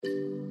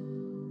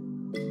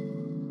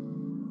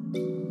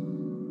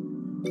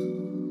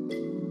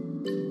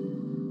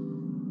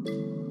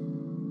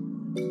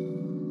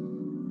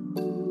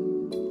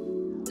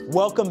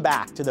Welcome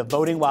back to the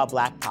Voting While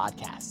Black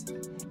podcast.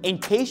 In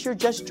case you're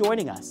just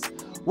joining us,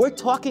 we're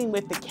talking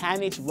with the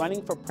candidates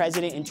running for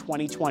president in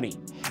 2020,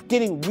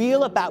 getting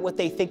real about what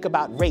they think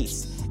about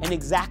race and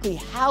exactly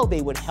how they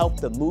would help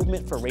the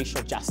movement for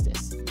racial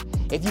justice.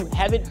 If you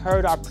haven't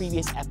heard our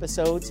previous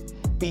episodes,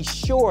 be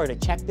sure to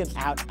check them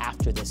out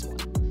after this one.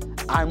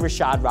 I'm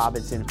Rashad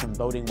Robinson from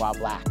Voting While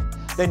Black,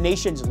 the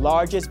nation's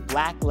largest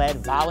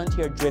Black-led,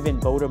 volunteer-driven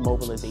voter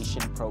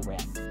mobilization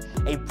program,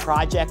 a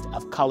project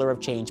of Color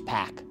of Change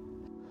PAC.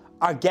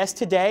 Our guest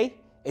today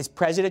is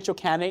presidential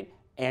candidate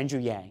Andrew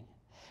Yang.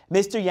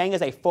 Mr. Yang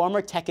is a former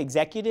tech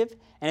executive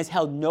and has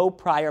held no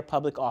prior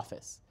public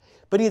office,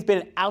 but he has been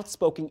an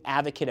outspoken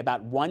advocate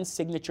about one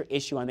signature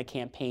issue on the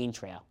campaign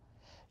trail,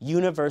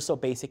 universal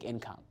basic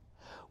income,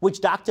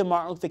 which Dr.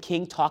 Martin Luther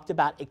King talked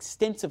about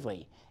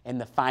extensively in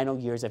the final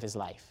years of his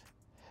life.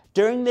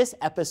 During this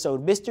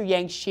episode, Mr.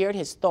 Yang shared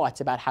his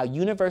thoughts about how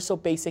universal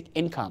basic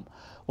income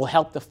will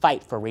help the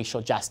fight for racial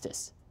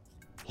justice.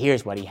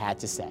 Here's what he had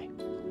to say.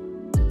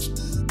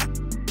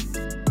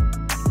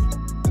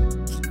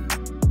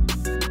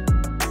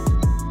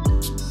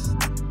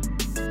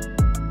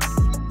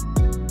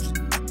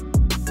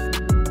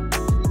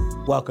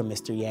 Welcome,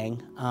 Mr.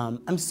 Yang.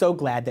 I'm so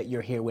glad that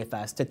you're here with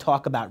us to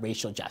talk about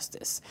racial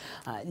justice.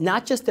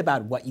 Not just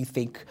about what you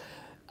think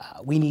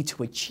we need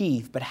to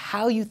achieve, but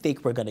how you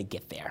think we're going to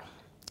get there,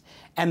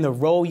 and the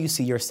role you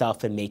see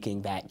yourself in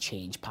making that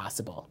change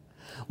possible.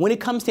 When it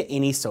comes to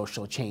any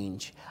social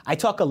change, I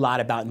talk a lot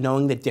about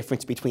knowing the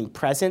difference between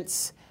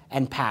presence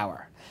and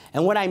power.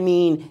 And what I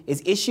mean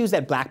is issues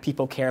that Black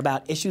people care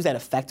about, issues that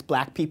affect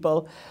Black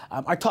people,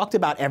 are talked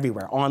about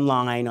everywhere,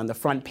 online, on the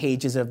front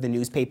pages of the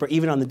newspaper,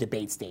 even on the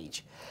debate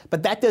stage.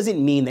 But that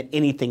doesn't mean that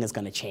anything is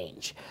going to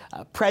change.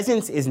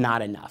 Presence is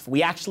not enough.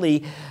 We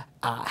actually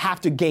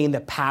have to gain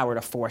the power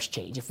to force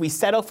change. If we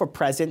settle for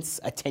presence,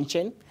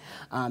 attention,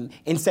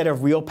 instead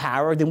of real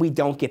power, then we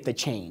don't get the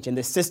change. And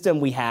the system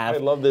we have— I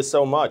love this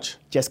so much.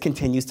 —just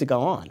continues to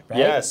go on, right?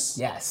 Yes.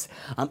 Yes.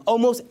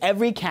 Almost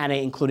every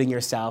candidate, including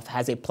yourself,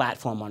 has a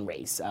platform on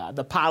race.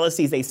 The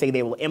policies they say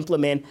they will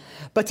implement.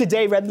 But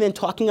today, rather than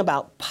talking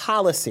about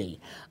policy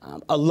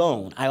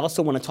alone, I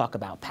also want to talk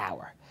about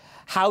power.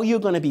 How you're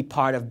going to be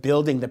part of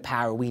building the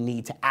power we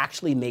need to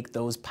actually make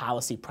those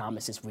policy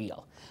promises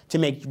real, to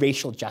make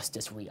racial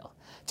justice real,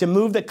 to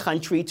move the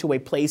country to a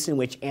place in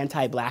which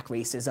anti-Black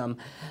racism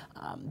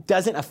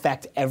doesn't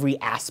affect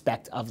every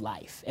aspect of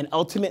life, and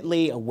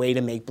ultimately a way to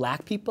make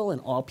Black people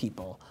and all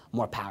people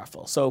more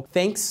powerful. So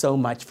thanks so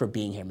much for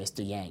being here,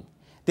 Mr. Yang.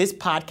 This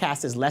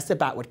podcast is less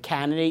about what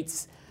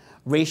candidates'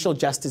 racial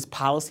justice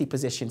policy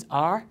positions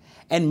are,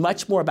 and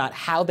much more about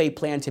how they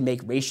plan to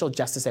make racial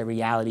justice a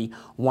reality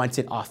once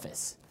in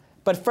office.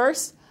 But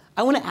first,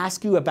 I want to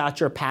ask you about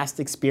your past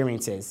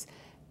experiences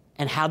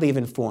and how they've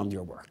informed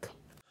your work.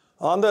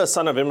 I'm the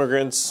son of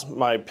immigrants.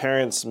 My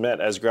parents met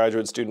as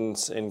graduate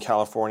students in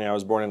California. I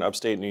was born in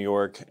upstate New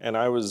York, and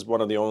I was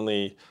one of the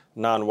only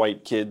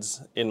non-white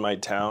kids in my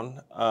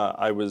town.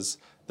 I was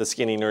the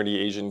skinny, nerdy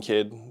Asian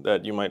kid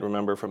that you might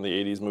remember from the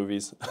 80s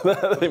movies.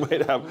 They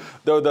might have,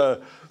 though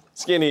the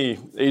skinny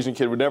Asian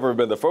kid would never have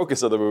been the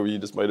focus of the movie. You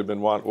just might have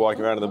been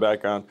walking around in the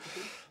background.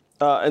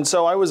 And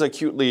so I was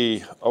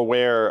acutely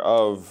aware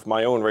of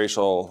my own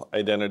racial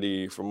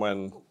identity from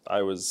when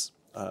I was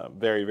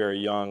very, very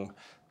young.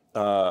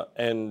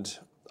 And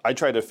I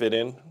tried to fit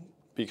in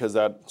because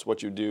that's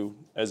what you do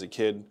as a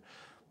kid.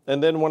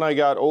 And then when I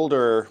got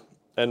older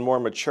and more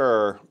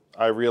mature,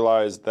 I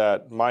realized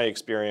that my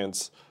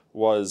experience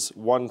was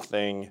one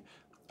thing,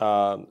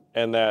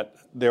 and that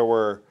there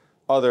were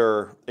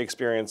other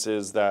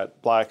experiences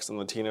that Blacks and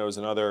Latinos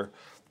and other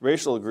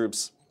racial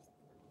groups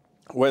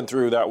went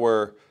through that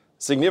were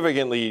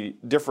significantly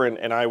different,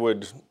 and I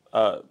would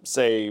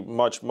say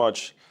much,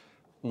 much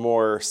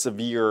more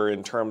severe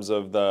in terms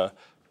of the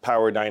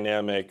power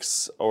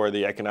dynamics or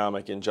the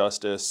economic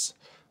injustice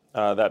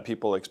that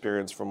people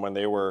experienced from when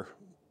they were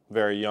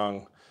very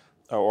young,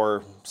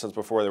 or since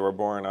before they were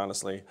born,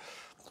 honestly.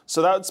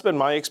 So that's been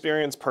my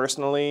experience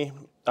personally.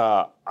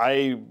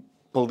 I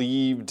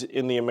believed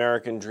in the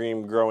American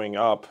dream growing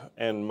up,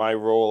 and my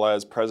role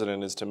as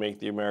president is to make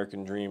the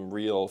American dream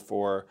real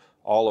for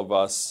all of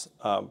us,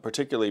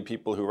 particularly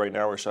people who right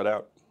now are shut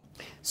out.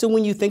 So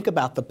when you think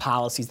about the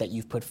policies that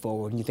you've put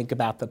forward and you think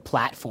about the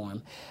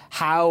platform,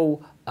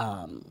 how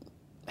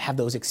have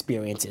those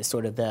experiences,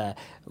 sort of the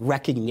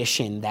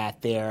recognition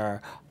that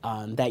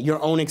that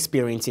your own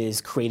experiences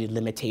created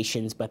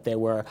limitations, but there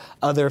were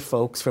other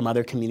folks from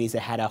other communities that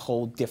had a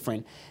whole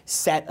different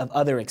set of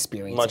other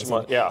experiences.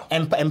 Yeah.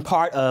 And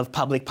part of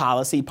public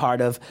policy,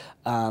 part of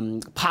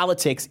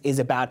politics is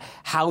about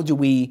how do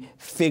we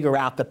figure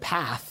out the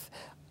path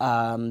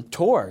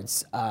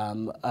towards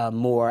a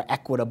more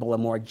equitable, a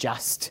more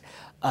just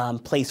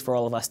place for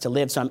all of us to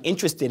live. So I'm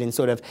interested in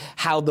sort of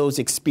how those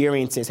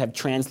experiences have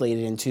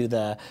translated into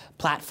the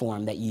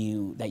platform that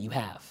you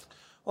have.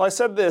 Well, I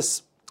said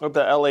this at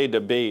the LA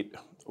debate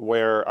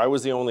where I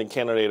was the only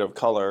candidate of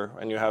color,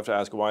 and you have to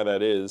ask why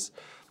that is.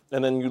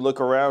 And then you look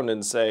around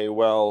and say,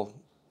 well,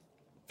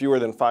 fewer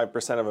than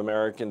 5% of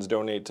Americans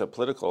donate to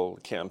political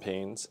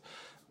campaigns,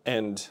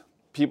 and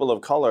people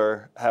of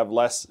color have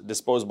less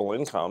disposable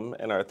income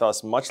and are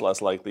thus much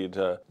less likely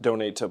to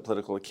donate to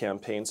political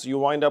campaigns. So you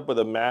wind up with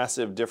a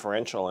massive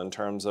differential in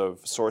terms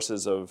of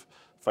sources of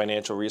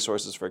financial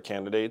resources for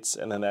candidates,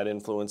 and then that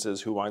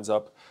influences who winds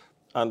up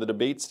on the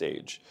debate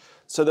stage.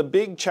 So the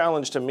big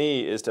challenge to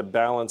me is to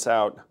balance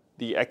out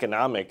the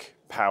economic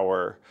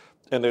power,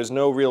 and there's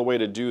no real way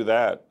to do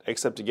that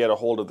except to get a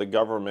hold of the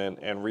government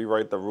and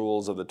rewrite the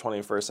rules of the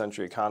 21st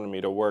century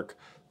economy to work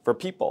for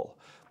people.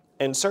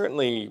 And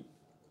certainly,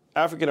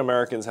 African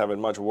Americans have it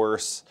much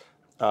worse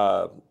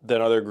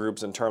than other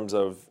groups in terms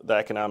of the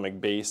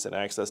economic base and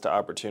access to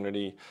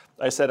opportunity.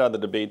 I said on the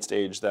debate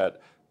stage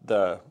that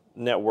the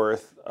net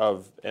worth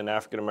of an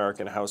African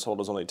American household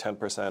is only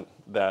 10%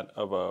 that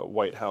of a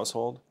white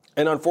household.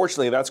 And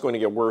unfortunately, that's going to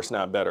get worse,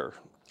 not better.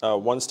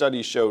 One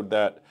study showed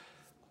that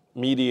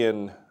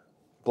median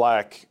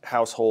black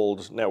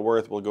household net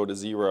worth will go to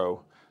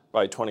zero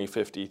by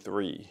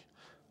 2053.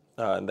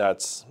 And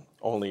that's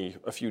only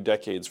a few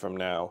decades from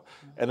now.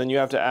 And then you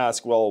have to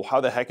ask, well, how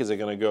the heck is it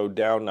going to go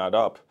down, not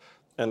up?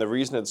 And the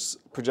reason it's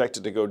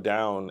projected to go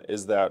down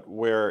is that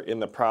we're in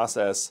the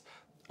process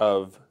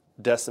of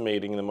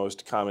decimating the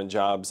most common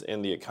jobs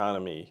in the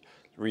economy: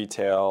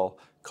 retail,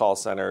 call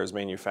centers,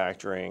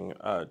 manufacturing,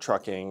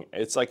 trucking.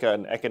 It's like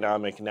an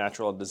economic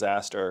natural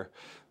disaster.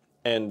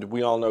 And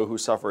we all know who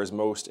suffers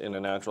most in a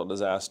natural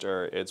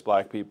disaster. It's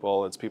black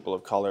people, it's people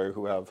of color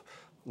who have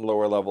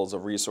lower levels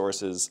of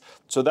resources.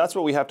 So that's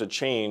what we have to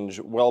change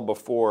well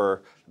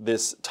before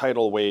this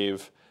tidal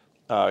wave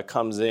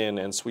comes in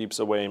and sweeps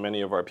away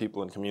many of our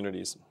people and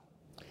communities.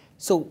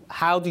 So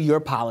how do your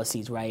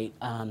policies, right,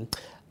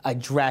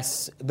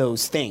 address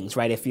those things,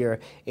 right?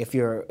 If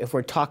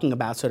we're talking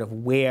about sort of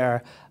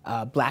where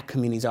black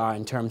communities are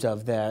in terms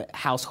of the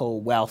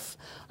household wealth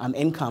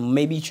income,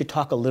 maybe you should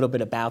talk a little bit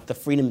about the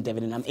freedom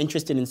dividend. I'm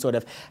interested in sort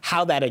of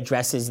how that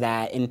addresses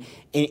that, and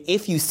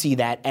if you see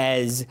that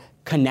as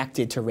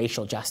connected to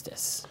racial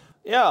justice.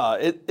 Yeah,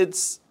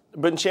 it's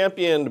been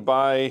championed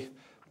by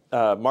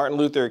Martin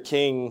Luther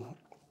King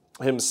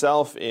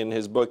himself in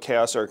his book,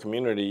 Chaos Our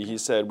Community. He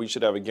said we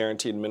should have a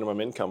guaranteed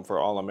minimum income for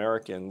all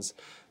Americans.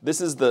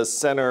 This is the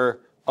center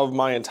of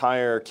my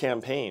entire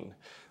campaign.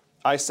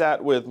 I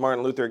sat with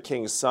Martin Luther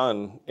King's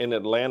son in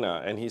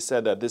Atlanta, and he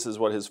said that this is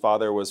what his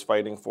father was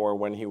fighting for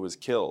when he was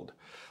killed.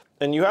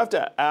 And you have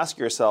to ask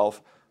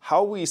yourself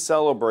how we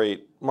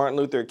celebrate Martin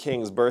Luther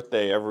King's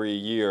birthday every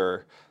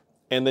year,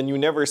 and then you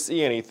never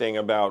see anything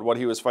about what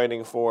he was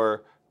fighting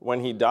for when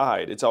he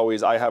died. It's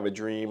always, I have a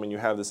dream, and you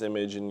have this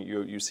image, and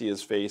you see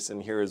his face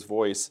and hear his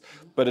voice.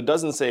 But it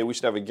doesn't say we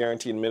should have a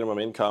guaranteed minimum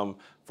income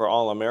for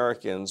all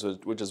Americans,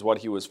 which is what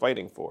he was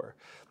fighting for.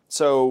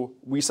 So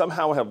we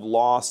somehow have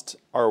lost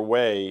our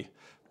way.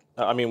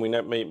 I mean,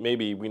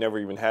 maybe we never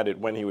even had it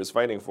when he was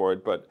fighting for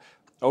it, but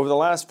over the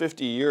last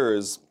 50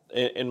 years,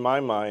 in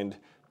my mind,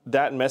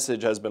 that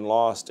message has been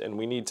lost, and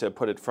we need to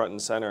put it front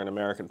and center in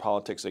American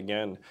politics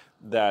again,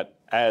 that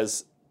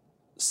as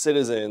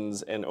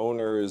citizens and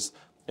owners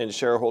and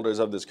shareholders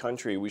of this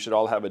country, we should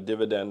all have a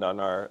dividend on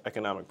our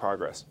economic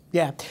progress.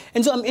 Yeah,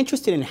 and so I'm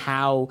interested in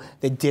how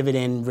the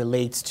dividend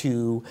relates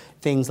to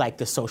things like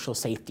the social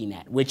safety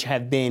net, which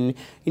have been,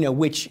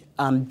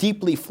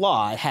 deeply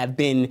flawed, have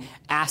been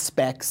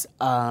aspects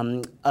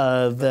of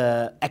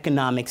the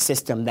economic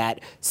system that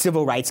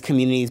civil rights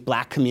communities,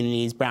 black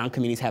communities, brown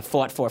communities have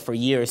fought for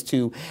years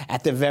to,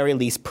 at the very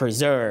least,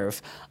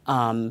 preserve.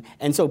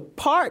 And so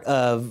part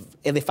of,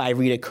 if I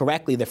read it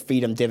correctly, the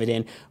freedom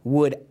dividend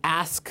would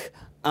ask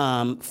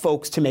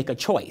folks to make a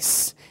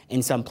choice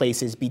in some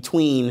places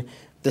between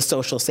the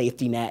social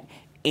safety net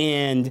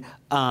and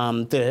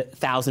the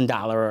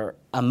 $1,000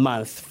 a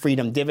month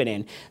freedom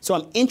dividend. So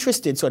I'm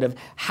interested sort of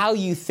how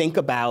you think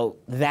about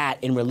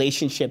that in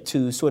relationship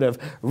to sort of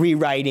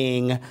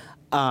rewriting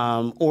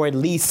or at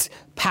least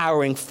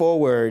powering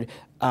forward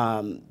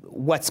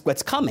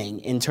what's coming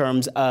in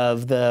terms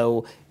of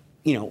the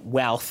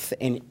wealth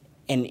and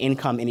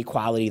income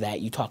inequality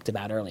that you talked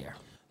about earlier.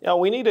 Yeah,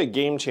 we need a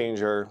game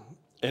changer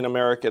in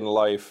American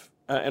life.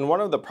 And one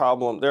of the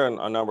problems, there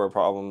are a number of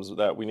problems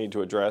that we need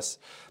to address.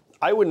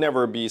 I would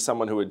never be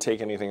someone who would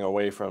take anything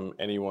away from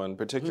anyone,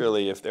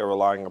 particularly if they're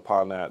relying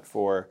upon that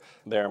for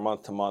their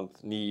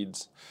month-to-month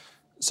needs.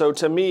 So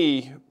to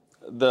me,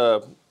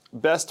 the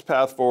best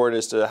path forward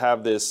is to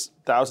have this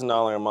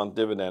 $1,000 a month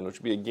dividend, which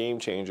would be a game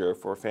changer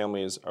for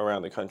families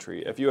around the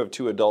country. If you have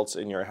two adults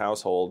in your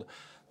household,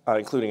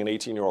 including an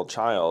 18-year-old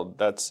child,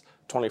 that's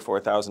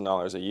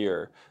 $24,000 a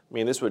year. I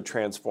mean, this would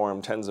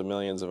transform tens of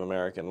millions of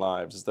American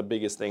lives. It's the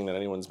biggest thing that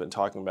anyone's been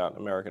talking about in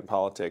American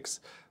politics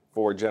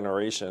for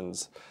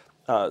generations.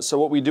 So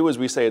what we do is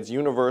we say it's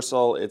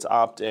universal, it's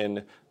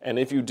opt-in, and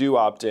if you do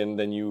opt-in,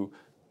 then you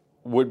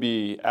would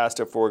be asked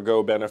to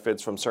forego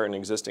benefits from certain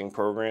existing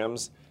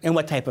programs. And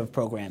what type of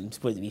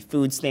programs? Would it be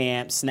food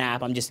stamps,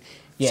 SNAP?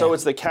 So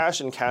it's the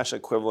cash and cash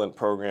equivalent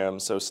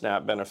programs, so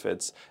SNAP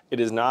benefits. It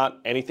is not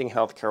anything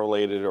healthcare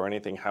related or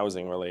anything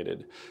housing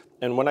related.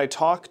 And when I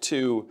talk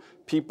to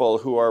people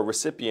who are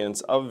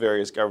recipients of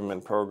various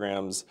government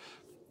programs,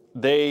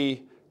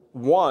 they,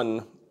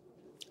 one,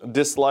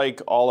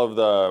 dislike all of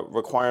the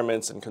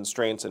requirements and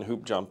constraints and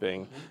hoop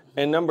jumping.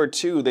 And number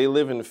two, they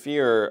live in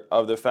fear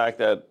of the fact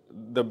that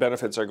the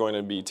benefits are going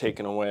to be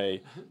taken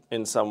away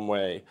in some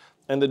way.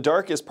 And the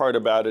darkest part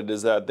about it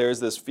is that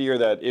there's this fear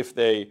that if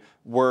they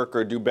work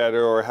or do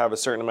better or have a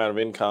certain amount of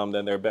income,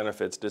 then their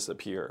benefits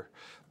disappear.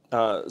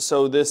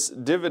 So this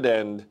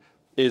dividend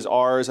is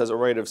ours as a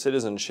right of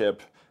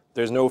citizenship.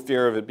 There's no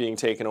fear of it being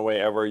taken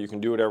away ever. You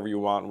can do whatever you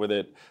want with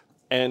it.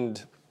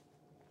 And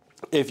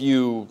if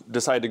you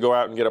decide to go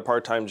out and get a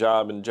part-time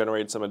job and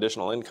generate some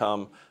additional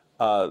income,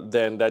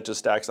 then that just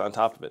stacks on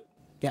top of it.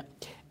 Yeah.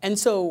 And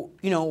so,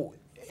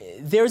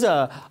 there's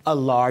a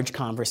large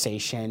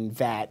conversation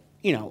that,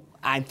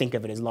 I think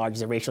of it as large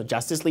as a racial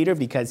justice leader,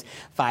 because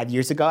 5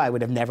 years ago I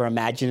would have never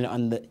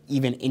imagined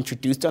even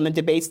introduced on the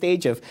debate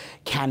stage of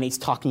candidates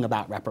talking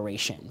about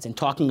reparations and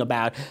talking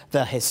about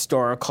the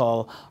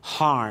historical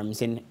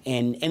harms. And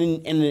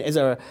as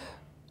a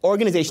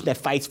organization that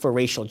fights for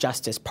racial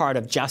justice, part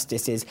of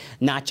justice is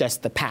not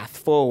just the path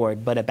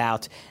forward, but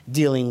about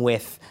dealing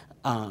with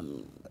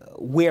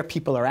where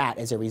people are at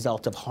as a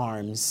result of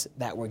harms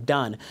that were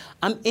done.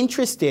 I'm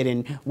interested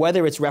in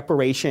whether it's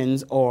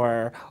reparations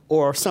or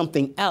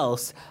something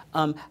else.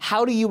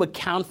 How do you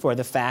account for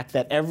the fact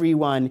that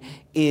everyone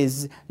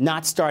is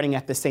not starting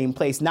at the same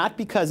place, not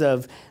because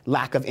of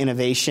lack of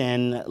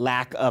innovation,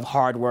 lack of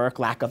hard work,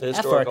 lack of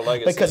effort,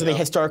 because of the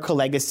historical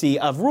legacy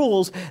of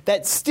rules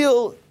that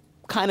still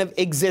kind of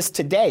exist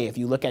today? If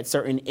you look at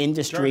certain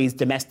industries,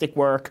 domestic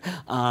work,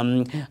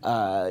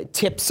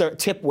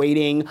 tip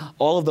waiting,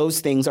 all of those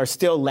things are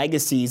still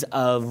legacies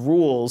of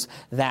rules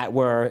that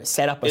were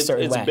set up a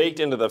certain way. It's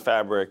baked into the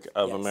fabric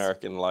of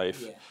American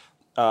life.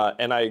 Yeah.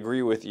 And I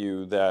agree with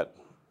you that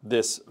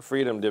this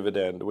freedom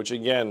dividend, which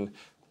again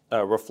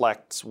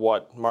reflects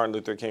what Martin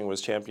Luther King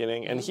was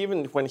championing, and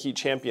even when he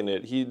championed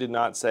it, he did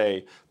not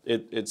say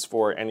it's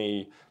for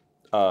any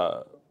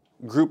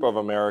group of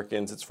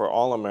Americans, it's for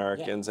all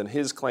Americans. And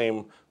his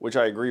claim, which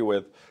I agree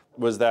with,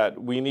 was that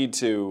we need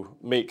to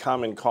make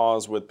common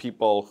cause with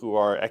people who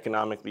are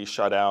economically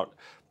shut out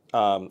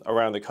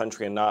around the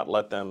country and not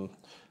let them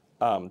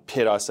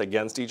pit us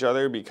against each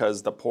other,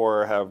 because the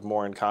poor have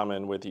more in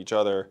common with each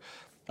other.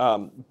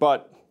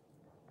 But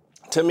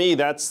to me,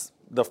 that's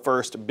the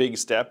first big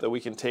step that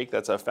we can take.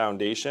 That's a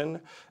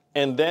foundation.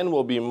 And then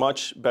we'll be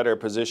much better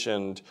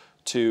positioned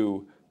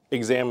to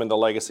examine the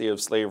legacy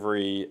of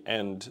slavery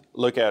and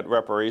look at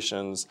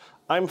reparations.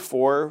 I'm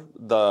for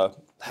the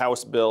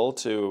House bill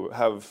to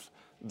have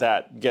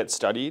that get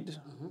studied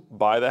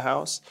by the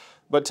House.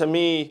 But to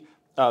me,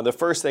 the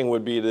first thing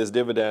would be this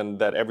dividend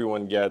that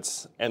everyone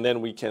gets, and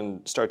then we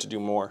can start to do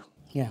more.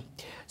 Yeah.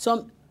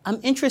 So I'm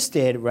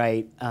interested,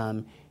 right,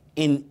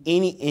 in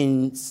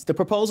the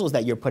proposals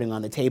that you're putting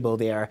on the table.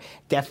 They are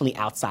definitely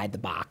outside the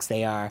box.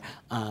 They are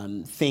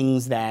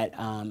things that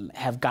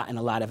have gotten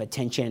a lot of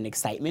attention and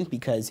excitement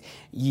because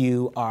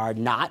you are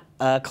not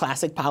a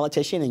classic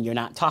politician and you're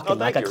not talking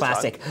like a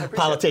classic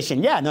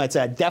politician. Yeah, no, it's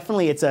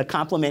a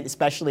compliment,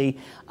 especially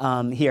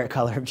here at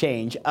Color of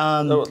Change.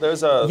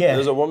 There's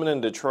a woman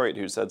in Detroit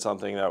who said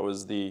something that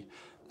was the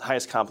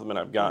highest compliment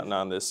I've gotten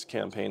on this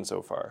campaign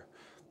so far.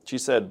 She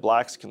said,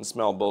 "Blacks can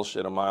smell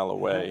bullshit a mile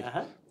away."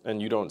 And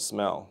you don't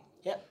smell.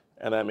 Yep.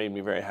 And that made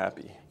me very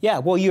happy. Yeah,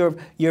 well,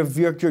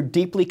 you're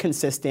deeply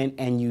consistent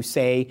and you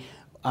say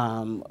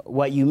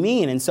what you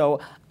mean. And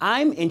so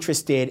I'm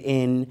interested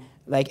in,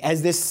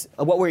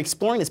 what we're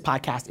exploring this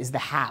podcast is the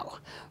how,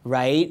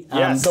 right?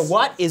 Yes. The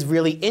what is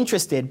really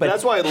interested, but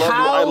that's why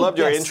I loved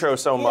your intro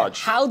so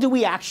much. How do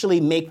we actually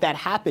make that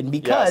happen?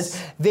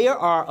 Because there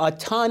are a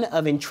ton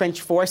of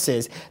entrenched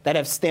forces that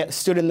have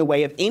stood in the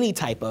way of any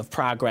type of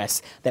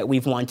progress that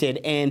we've wanted,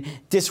 and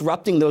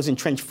disrupting those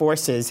entrenched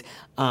forces.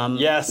 I'm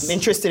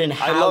interested in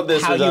how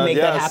you make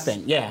that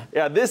happen. Yeah.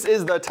 Yeah, this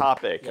is the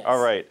topic. Yes.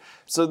 All right.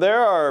 So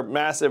there are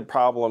massive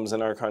problems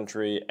in our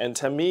country, and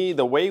to me,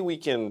 the way we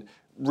can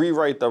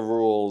rewrite the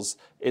rules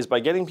is by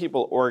getting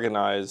people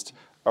organized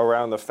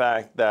around the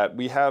fact that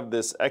we have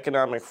this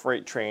economic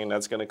freight train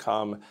that's going to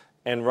come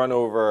and run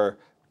over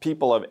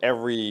people of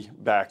every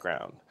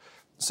background.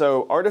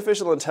 So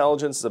artificial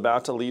intelligence is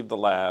about to leave the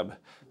lab,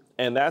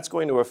 and that's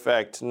going to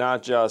affect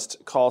not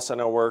just call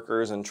center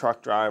workers and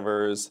truck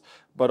drivers,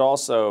 but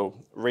also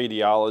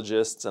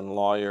radiologists and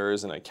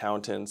lawyers and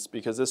accountants,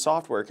 because this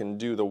software can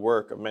do the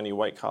work of many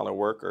white-collar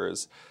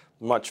workers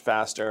much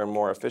faster and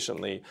more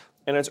efficiently.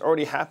 And it's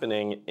already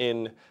happening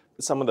in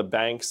some of the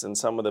banks and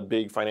some of the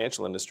big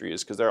financial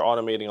industries because they're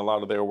automating a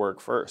lot of their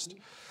work first.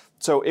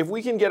 So if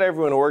we can get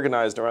everyone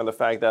organized around the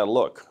fact that,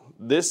 look,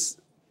 this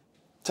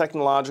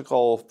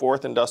technological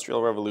fourth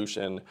industrial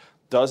revolution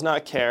does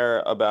not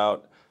care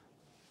about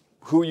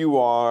who you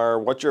are,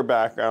 what your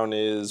background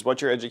is,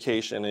 what your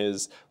education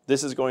is,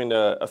 this is going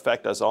to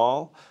affect us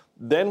all,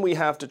 then we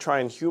have to try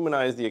and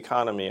humanize the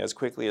economy as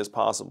quickly as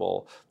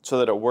possible so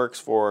that it works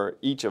for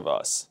each of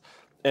us.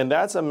 And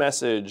that's a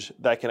message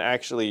that can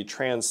actually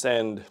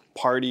transcend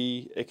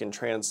party, it can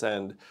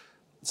transcend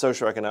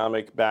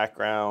socioeconomic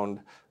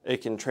background.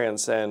 It can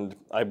transcend,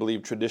 I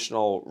believe,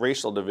 traditional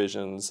racial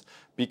divisions,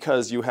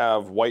 because you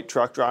have white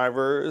truck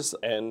drivers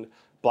and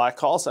black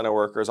call center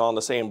workers on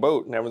the same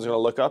boat, and everyone's going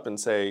to look up and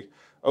say,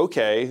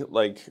 okay,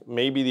 like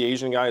maybe the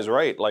Asian guy is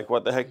right. Like,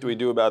 what the heck do we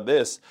do about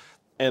this?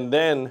 And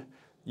then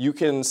you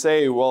can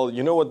say, well,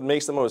 you know what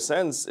makes the most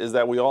sense is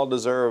that we all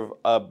deserve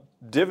a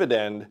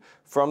dividend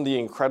from the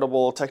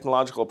incredible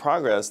technological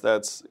progress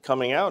that's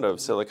coming out of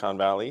Silicon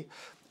Valley.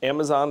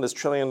 Amazon, this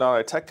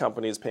trillion-dollar tech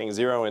company, is paying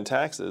zero in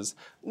taxes.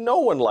 No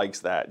one likes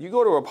that. You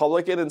go to a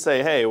Republican and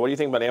say, hey, what do you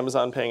think about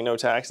Amazon paying no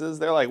taxes?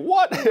 They're like,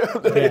 what?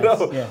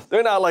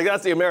 They're not like,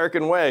 that's the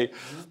American way.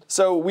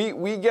 So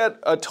we get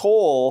a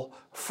toll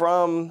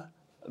from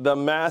the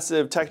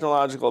massive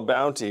technological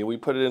bounty. We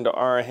put it into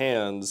our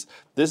hands.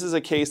 This is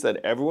a case that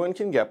everyone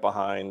can get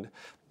behind.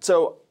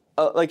 So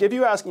like, if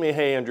you ask me,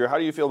 hey, Andrew, how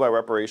do you feel about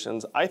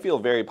reparations? I feel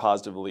very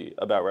positively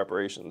about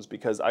reparations,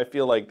 because I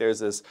feel like there's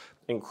this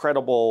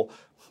incredible,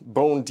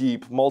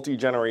 bone-deep,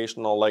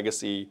 multi-generational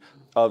legacy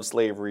of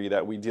slavery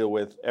that we deal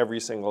with every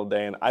single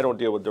day, and I don't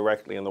deal with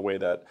directly in the way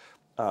that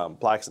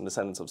blacks and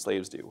descendants of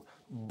slaves do.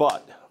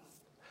 But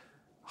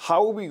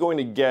how are we going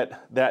to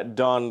get that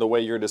done the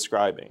way you're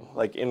describing,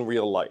 like in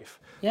real life?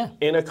 Yeah.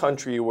 In a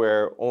country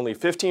where only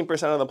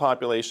 15% of the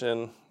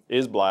population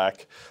is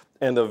black,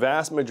 and the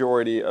vast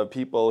majority of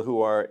people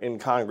who are in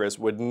Congress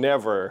would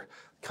never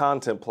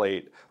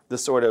contemplate the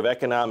sort of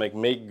economic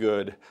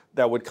make-good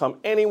that would come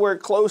anywhere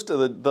close to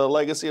the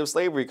legacy of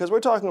slavery, because we're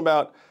talking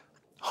about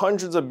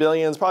hundreds of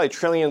billions, probably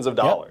trillions of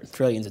dollars. Yep,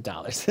 trillions of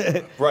dollars.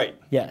 Right.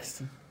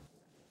 Yes.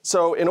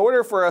 So in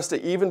order for us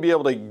to even be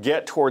able to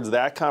get towards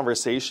that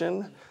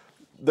conversation,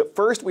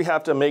 first we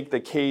have to make the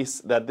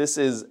case that this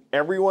is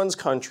everyone's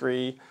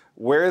country.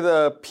 We're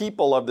the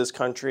people of this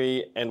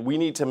country, and we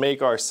need to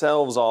make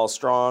ourselves all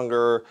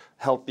stronger,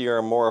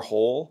 healthier, more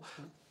whole.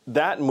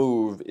 That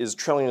move is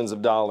trillions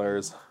of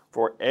dollars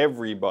for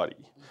everybody.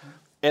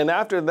 And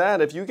after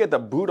that, if you get the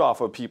boot off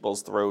of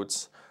people's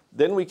throats,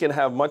 then we can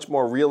have much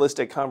more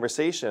realistic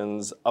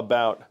conversations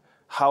about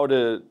how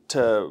to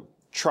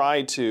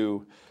try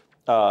to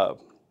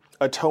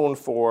atone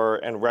for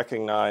and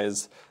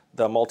recognize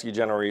the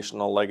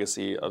multi-generational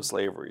legacy of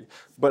slavery.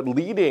 But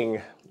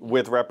leading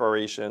with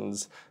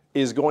reparations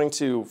is going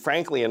to,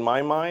 frankly, in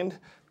my mind,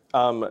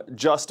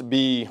 just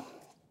be,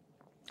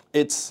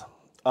 it's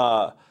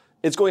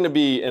going to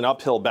be an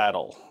uphill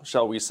battle,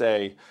 shall we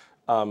say,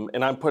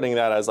 and I'm putting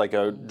that as like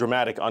a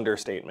dramatic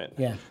understatement.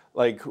 Yeah.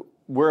 Like,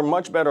 we're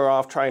much better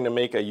off trying to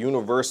make a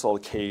universal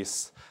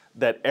case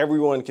that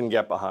everyone can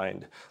get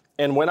behind.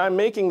 And when I'm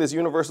making this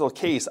universal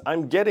case,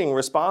 I'm getting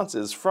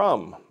responses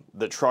from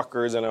the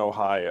truckers in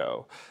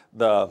Ohio,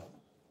 the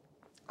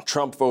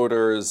Trump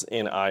voters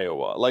in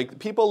Iowa. Like,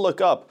 people look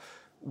up,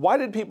 why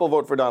did people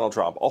vote for Donald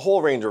Trump? A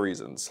whole range of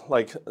reasons,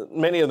 like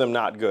many of them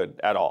not good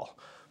at all.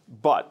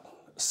 But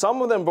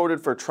some of them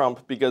voted for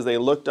Trump because they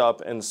looked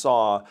up and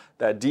saw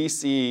that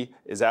DC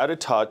is out of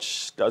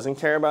touch, doesn't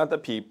care about the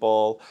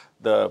people,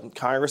 the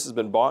Congress has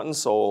been bought and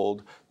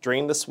sold,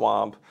 drained the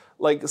swamp.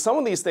 Like, some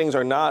of these things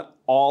are not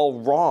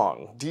all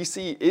wrong.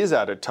 DC is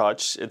out of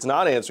touch. It's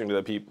not answering to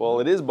the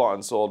people. It is bought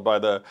and sold by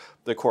the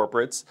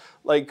corporates.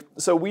 Like,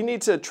 so we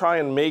need to try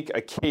and make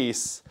a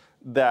case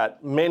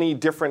that many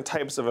different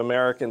types of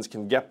Americans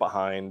can get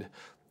behind,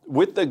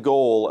 with the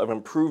goal of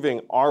improving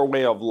our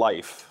way of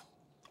life.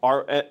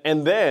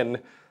 And then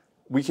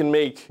we can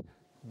make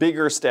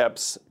bigger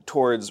steps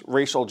towards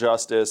racial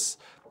justice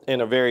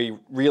in a very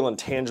real and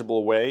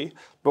tangible way.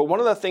 But one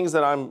of the things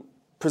that I'm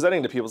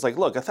presenting to people is like,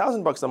 look,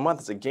 $1,000 a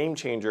month is a game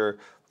changer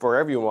for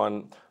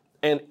everyone.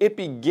 And it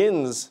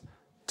begins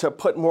to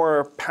put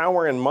more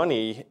power and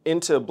money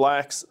into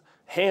blacks'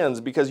 hands,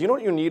 because you know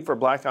what you need for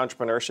black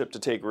entrepreneurship to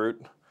take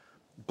root?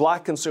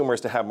 Black consumers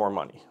to have more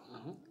money.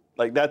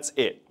 Like, that's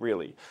it,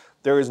 really.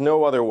 There is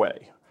no other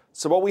way.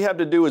 So what we have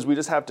to do is we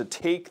just have to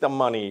take the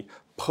money,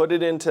 put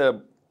it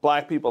into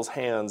black people's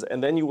hands,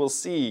 and then you will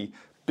see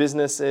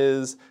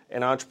businesses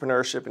and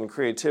entrepreneurship and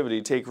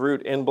creativity take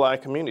root in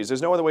black communities.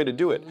 There's no other way to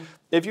do it.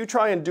 If you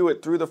try and do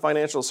it through the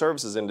financial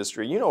services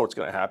industry, you know what's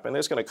going to happen.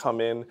 They're just going to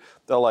come in,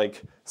 they'll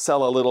like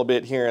sell a little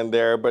bit here and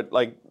there, but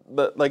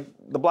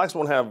the blacks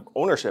won't have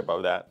ownership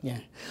of that. Yeah.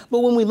 But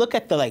when we look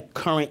at the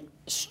current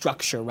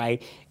structure,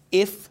 right?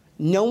 If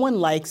no one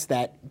likes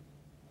that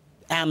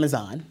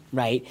Amazon,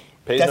 right,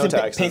 pays no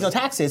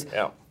taxes,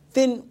 yeah,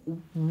 then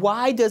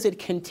why does it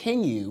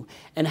continue?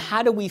 And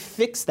how do we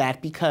fix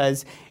that?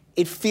 Because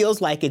it feels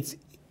like it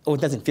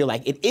doesn't feel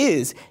like it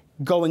is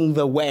going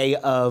the way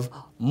of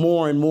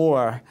more and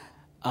more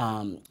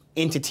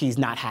entities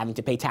not having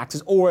to pay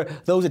taxes, or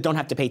those that don't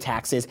have to pay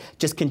taxes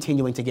just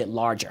continuing to get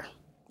larger.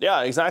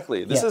 Yeah,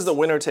 exactly. This is the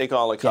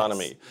winner-take-all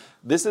economy. Yes.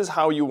 This is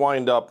how you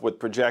wind up with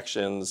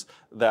projections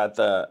that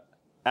the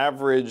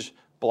average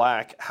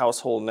black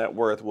household net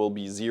worth will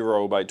be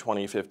zero by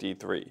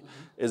 2053.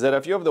 Is that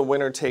if you have the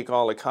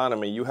winner-take-all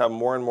economy, you have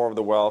more and more of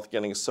the wealth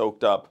getting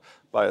soaked up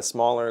by a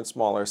smaller and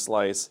smaller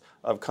slice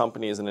of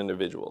companies and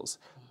individuals.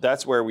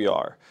 That's where we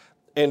are.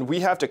 And we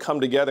have to come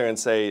together and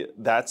say,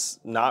 that's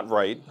not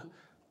right.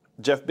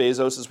 Jeff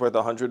Bezos is worth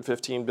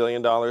 $115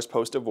 billion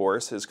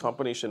post-divorce. His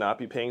company should not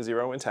be paying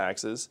zero in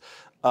taxes.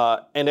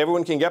 And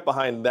everyone can get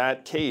behind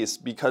that case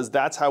because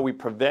that's how we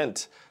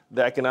prevent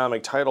the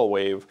economic tidal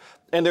wave.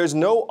 And there's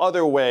no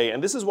other way,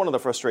 and this is one of the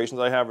frustrations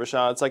I have,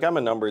 Rashad. It's like I'm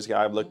a numbers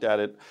guy, I've looked at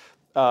it.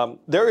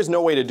 There is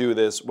no way to do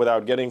this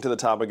without getting to the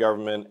top of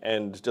government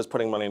and just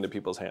putting money into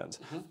people's hands.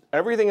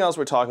 Everything else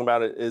we're talking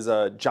about is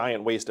a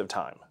giant waste of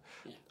time.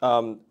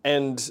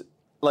 And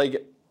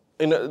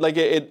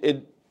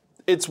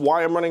it's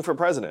why I'm running for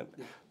president.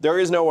 There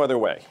is no other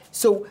way.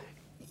 So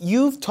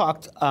you've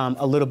talked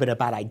a little bit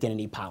about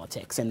identity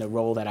politics and the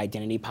role that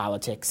identity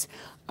politics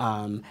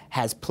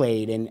has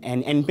played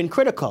and been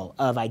critical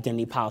of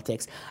identity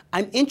politics.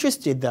 I'm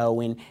interested,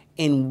 though,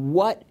 in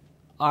what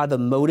are the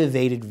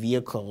motivated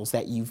vehicles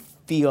that you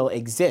feel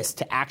exist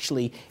to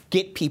actually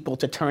get people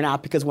to turn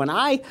out? Because when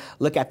I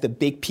look at the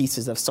big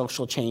pieces of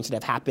social change that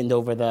have happened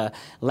over the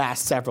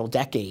last several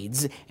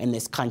decades in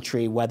this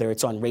country, whether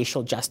it's on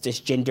racial justice,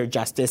 gender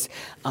justice,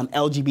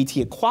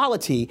 LGBT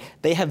equality,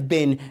 they have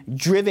been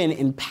driven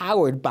and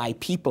powered by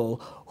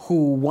people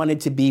who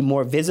wanted to be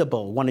more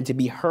visible, wanted to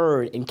be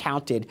heard and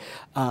counted,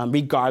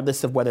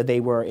 regardless of whether they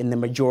were in the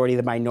majority,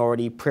 the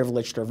minority,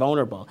 privileged, or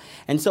vulnerable.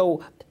 And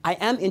so I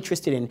am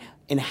interested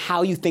in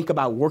how you think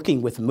about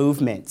working with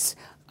movements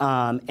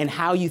and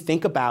how you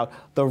think about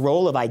the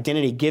role of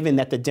identity, given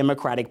that the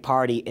Democratic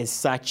Party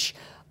is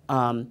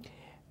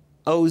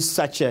owes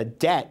such a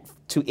debt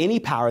to any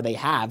power they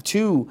have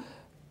to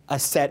a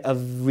set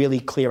of really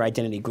clear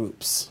identity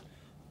groups.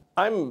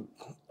 I'm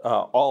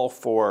all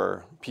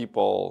for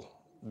people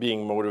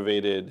being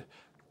motivated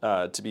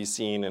to be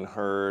seen and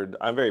heard.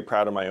 I'm very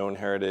proud of my own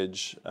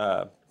heritage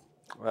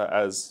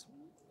as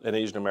an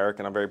Asian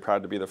American. I'm very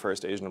proud to be the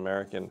first Asian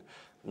American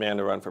man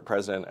to run for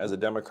president as a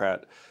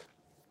Democrat.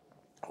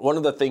 One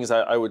of the things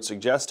I would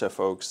suggest to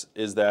folks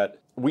is that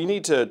we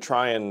need to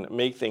try and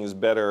make things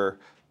better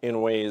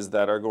in ways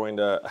that are going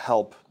to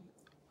help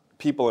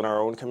people in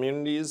our own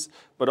communities,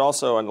 but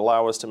also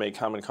allow us to make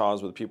common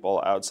cause with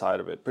people outside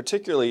of it,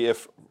 particularly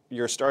if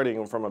you're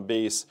starting from a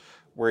base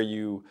where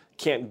you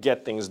can't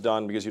get things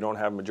done because you don't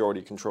have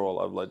majority control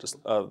of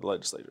the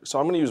legislature. So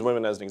I'm going to use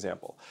women as an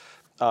example.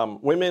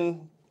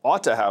 Women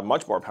ought to have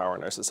much more power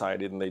in our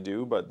society than they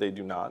do, but they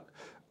do not.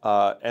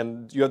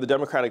 And you have the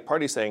Democratic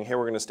Party saying, hey,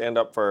 we're going to stand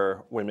up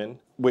for women,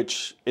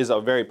 which is a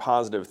very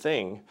positive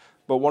thing.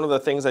 But one of the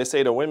things I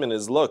say to women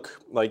is,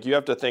 look, like you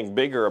have to think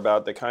bigger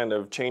about the kind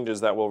of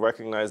changes that will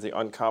recognize the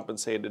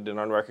uncompensated and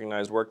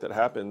unrecognized work that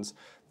happens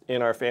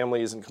in our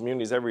families and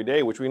communities every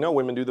day, which we know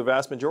women do the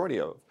vast majority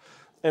of.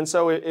 And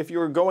so if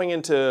you're going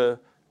into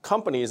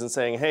companies and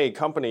saying, hey,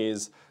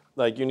 companies,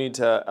 like you need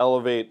to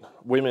elevate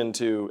women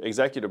to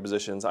executive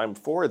positions, I'm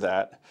for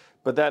that.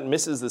 But that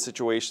misses the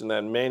situation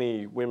that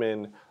many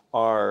women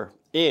are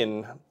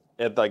in,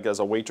 as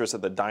a waitress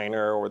at the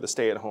diner or the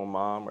stay-at-home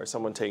mom or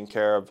someone taking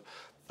care of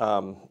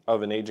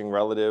an aging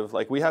relative.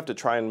 Like we have to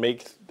try and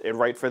make it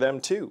right for them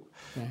too.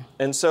 Yeah.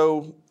 And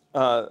so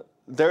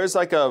there's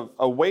like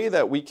a way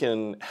that we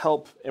can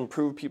help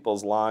improve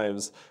people's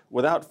lives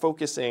without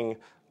focusing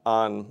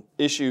on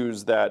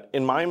issues that,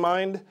 in my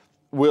mind,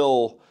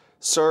 will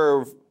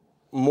serve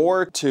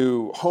more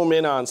to home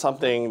in on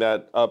something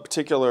that a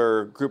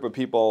particular group of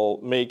people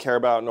may care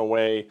about in a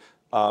way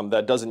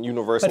that doesn't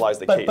universalize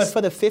the case. But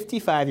for the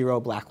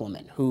 55-year-old black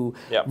woman who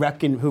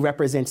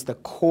represents the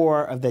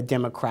core of the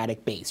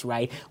Democratic base,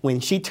 right?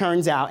 When she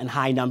turns out in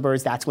high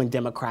numbers, that's when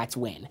Democrats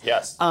win.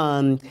 Yes.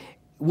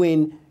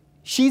 When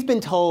she's been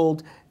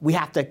told we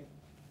have to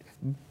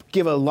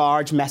give a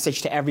large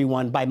message to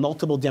everyone by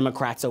multiple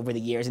Democrats over the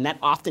years, and that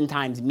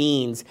oftentimes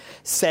means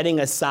setting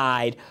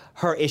aside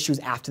her issues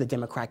after the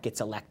Democrat gets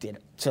elected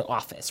to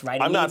office,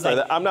 right? I'm not for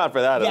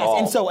that at all.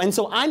 And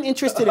so I'm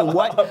interested in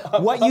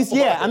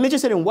I'm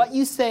interested in what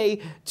you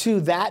say to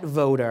that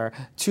voter,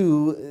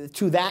 to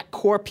that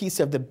core piece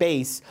of the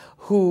base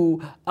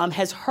who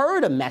has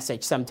heard a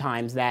message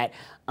sometimes that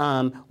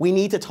we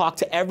need to talk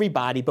to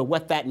everybody, but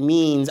what that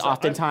means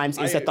oftentimes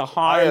is that the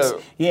harms.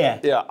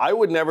 I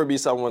would never be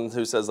someone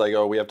who says like,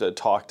 oh, we have to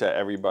talk to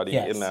everybody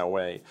in that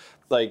way.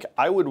 Like,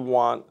 I would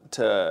want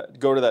to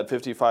go to that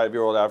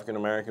 55-year-old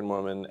African-American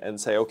woman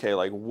and say, okay,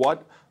 like,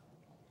 what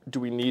do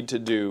we need to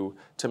do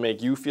to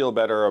make you feel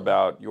better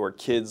about your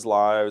kids'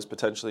 lives,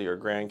 potentially your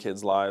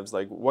grandkids' lives?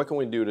 Like, what can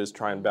we do to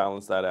try and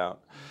balance that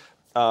out?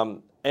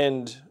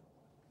 And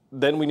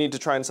then we need to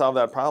try and solve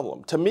that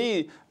problem. To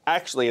me,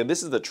 actually, and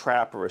this is the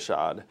trap,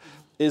 Rashad,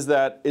 is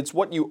that it's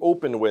what you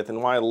opened with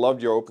and why I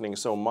loved your opening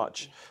so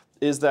much,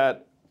 is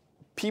that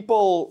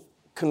people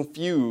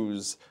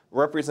confuse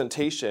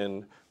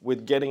representation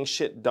with getting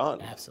shit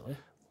done. Absolutely.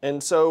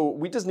 And so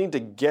we just need to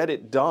get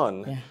it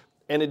done. Yeah.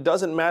 And it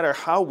doesn't matter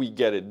how we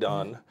get it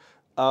done.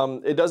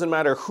 It doesn't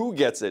matter who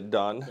gets it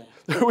done.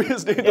 Yeah. We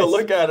just need to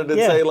look at it and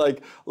say,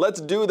 like, let's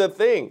do the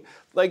thing.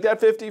 Like that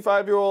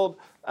 55-year-old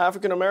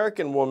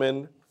African-American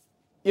woman,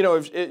 you know,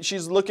 if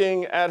she's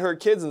looking at her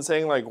kids and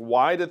saying, like,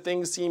 why do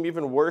things seem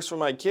even worse for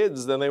my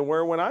kids than they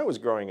were when I was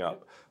growing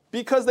up?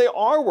 Because they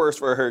are worse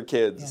for her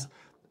kids.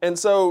 Yeah. And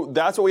so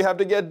that's what we have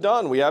to get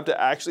done. We have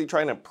to actually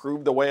try and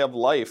improve the way of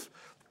life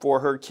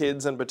for her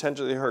kids and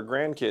potentially her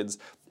grandkids.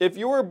 If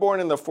you were born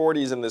in the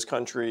 40s in this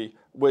country,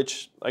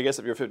 which I guess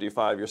if you're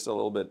 55, you're still a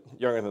little bit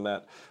younger than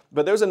that,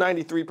 but there's a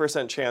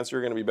 93% chance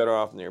you're going to be better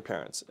off than your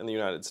parents in the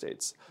United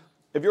States.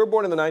 If you were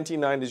born in the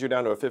 1990s, you're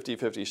down to a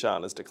 50-50 shot,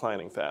 and it's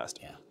declining fast.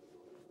 Yeah.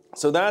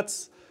 So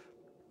that's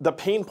the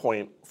pain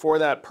point for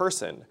that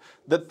person.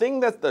 The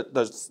thing that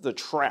the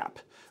trap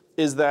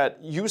is that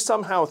you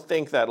somehow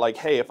think that, like,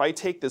 hey, if I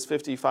take this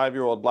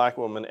 55-year-old black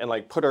woman and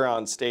like put her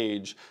on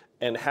stage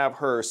and have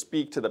her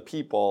speak to the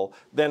people,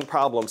 then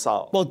problem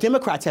solved. Well,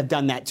 Democrats have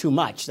done that too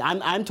much.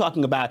 I'm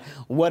talking about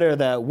what are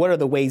the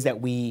ways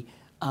that we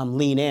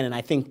lean in, and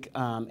I think, yes,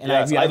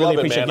 I really love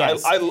appreciate it, man.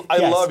 yes. I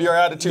yes. love your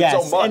attitude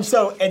yes. so much.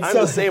 I'm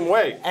the same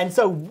way. And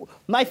so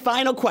my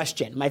final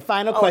question. No,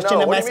 what do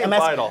you mean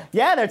final?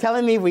 Yeah, they're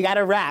telling me we got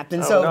to wrap.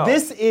 And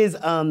this is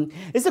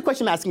a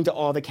question I'm asking to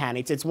all the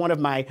candidates. It's one of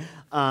my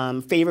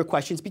favorite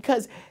questions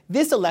because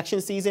this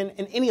election season,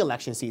 and any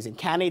election season,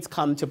 candidates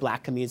come to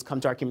black communities,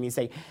 come to our community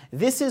and say,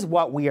 this is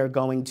what we are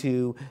going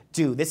to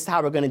do. This is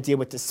how we're going to deal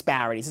with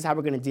disparities. This is how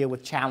we're going to deal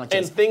with challenges.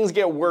 And things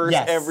get worse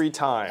every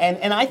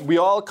time. We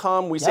all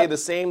come, we say the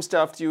same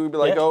stuff to you. We'd be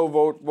like, oh,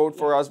 vote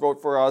for us,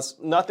 vote for us.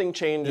 Nothing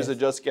changes. It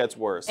just gets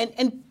worse.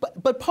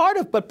 But part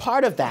of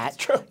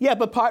that,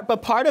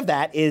 but part of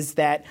that is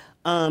that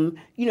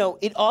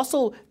it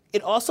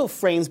also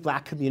frames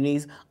black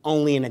communities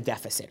only in a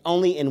deficit,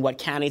 only in what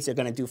candidates are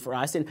going to do for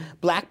us. And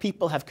black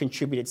people have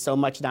contributed so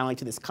much not only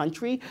to this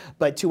country,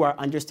 but to our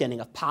understanding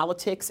of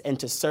politics and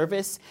to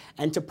service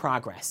and to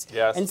progress.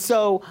 Yes. And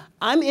so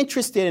I'm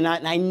interested in,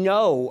 and I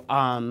know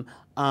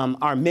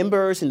our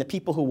members and the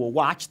people who will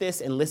watch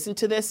this and listen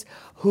to this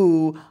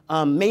who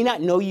may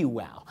not know you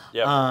well,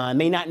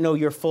 may not know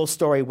your full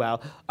story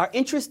well, are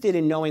interested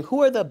in knowing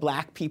who are the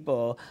black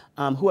people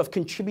who have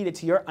contributed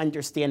to your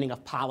understanding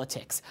of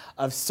politics,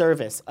 of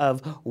service,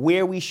 of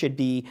where we should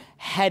be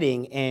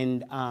heading,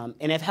 and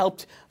have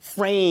helped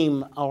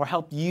frame or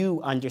help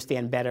you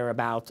understand better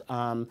about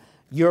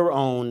your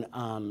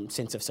own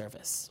sense of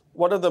service.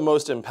 One of the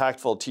most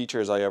impactful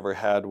teachers I ever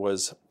had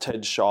was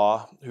Ted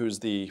Shaw, who's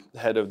the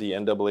head of the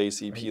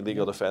NAACP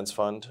Legal Defense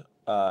Fund.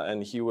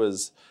 And he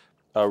was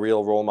a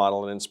real role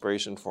model and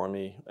inspiration for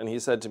me. And he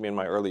said to me in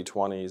my early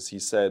 20s, he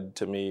said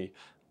to me,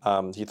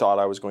 he thought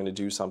I was going to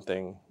do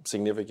something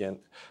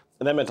significant.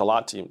 And that meant a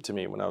lot to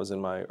me when I was in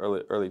my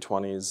early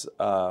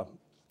 20s.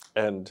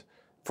 And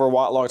for a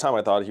long time,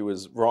 I thought he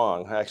was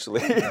wrong,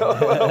 actually.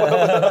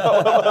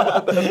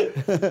 Well,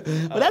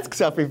 that's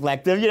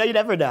self-reflective. You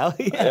never know.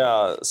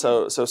 Yeah.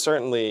 So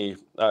certainly,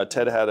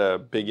 Ted had a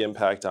big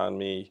impact on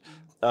me.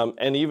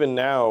 And even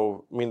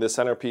now, I mean, the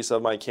centerpiece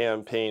of my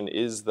campaign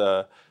is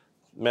the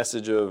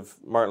message of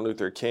Martin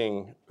Luther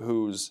King,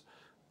 whose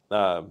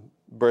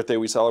birthday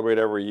we celebrate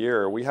every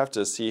year. We have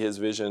to see his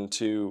vision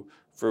to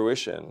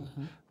fruition.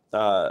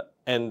 Mm-hmm.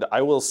 And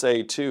I will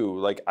say, too,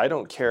 like, I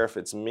don't care if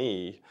it's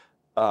me.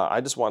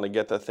 I just want to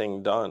get the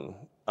thing done.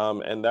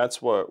 And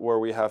that's where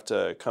we have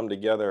to come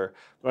together.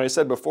 When I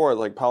said before,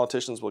 like,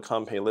 politicians will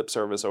come pay lip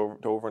service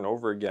over and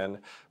over again.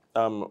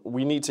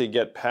 We need to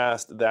get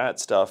past that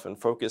stuff and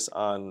focus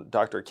on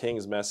Dr.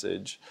 King's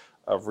message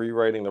of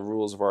rewriting the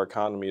rules of our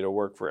economy to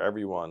work for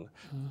everyone.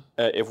 Mm-hmm.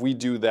 If we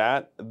do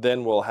that,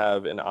 then we'll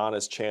have an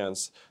honest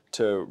chance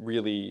to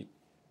really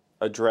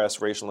address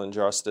racial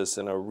injustice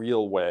in a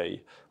real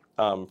way,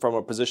 from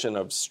a position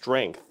of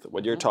strength,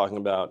 what you're talking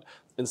about,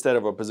 instead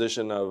of a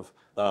position of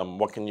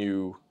what can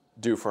you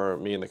do for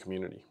me in the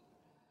community.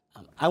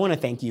 I want to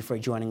thank you for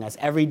joining us.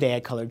 Every day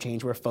at Color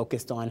Change, we're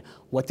focused on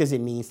what does it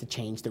mean to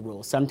change the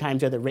rules.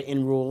 Sometimes they're the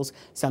written rules,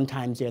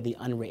 sometimes they're the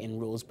unwritten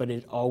rules, but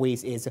it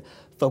always is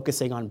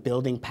focusing on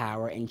building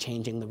power and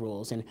changing the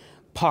rules. And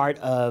part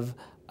of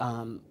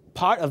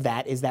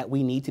that is that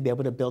we need to be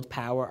able to build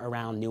power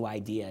around new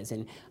ideas.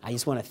 And I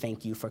just want to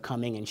thank you for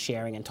coming and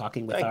sharing and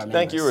talking with our members.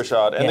 Thank you,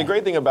 Rashad. And the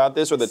great thing about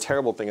this, or the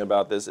terrible thing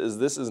about this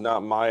is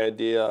not my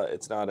idea.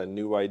 It's not a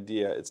new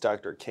idea. It's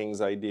Dr.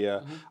 King's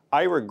idea. Mm-hmm.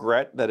 I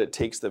regret that it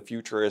takes the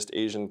futurist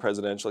Asian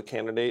presidential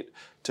candidate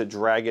to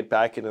drag it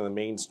back into the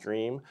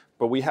mainstream,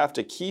 but we have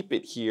to keep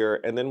it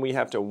here, and then we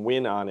have to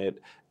win on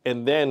it.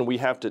 And then we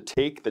have to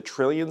take the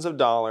trillions of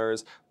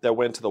dollars that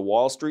went to the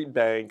Wall Street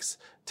banks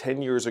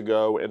 10 years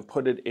ago and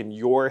put it in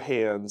your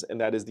hands,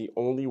 and that is the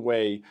only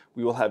way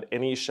we will have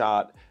any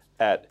shot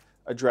at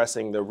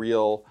addressing the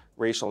real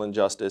racial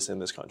injustice in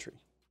this country.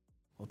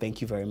 Well,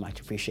 thank you very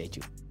much. Appreciate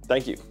you.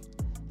 Thank you.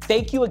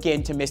 Thank you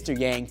again to Mr.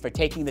 Yang for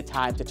taking the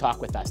time to talk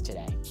with us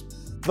today.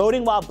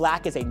 Voting While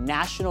Black is a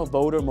national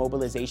voter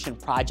mobilization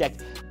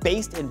project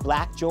based in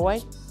Black joy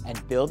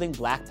and building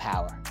Black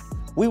power.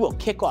 We will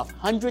kick off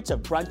hundreds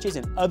of brunches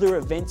and other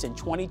events in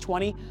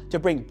 2020 to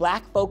bring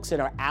Black folks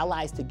and our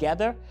allies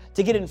together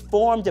to get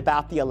informed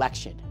about the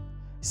election.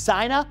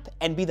 Sign up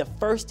and be the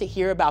first to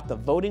hear about the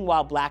Voting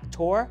While Black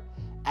tour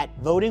at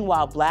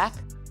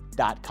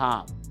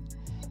votingwhileblack.com.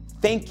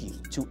 Thank you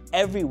to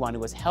everyone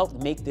who has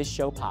helped make this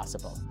show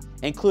possible,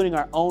 including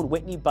our own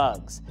Whitney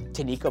Buggs,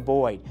 Tanika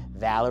Boyd,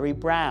 Valerie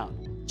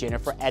Brown,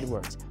 Jennifer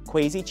Edwards,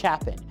 Kwesi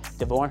Chapin,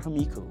 Devon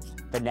Humiku,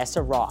 Vanessa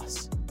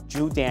Ross,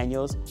 Drew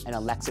Daniels, and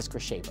Alexis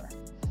Krishaber.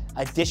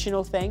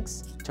 Additional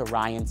thanks to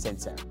Ryan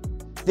Sincer.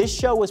 This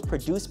show was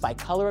produced by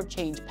Color of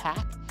Change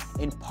PAC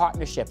in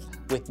partnership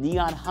with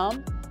Neon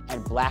Hum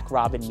and Black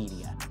Robin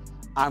Media.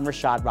 I'm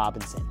Rashad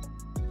Robinson.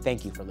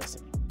 Thank you for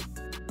listening.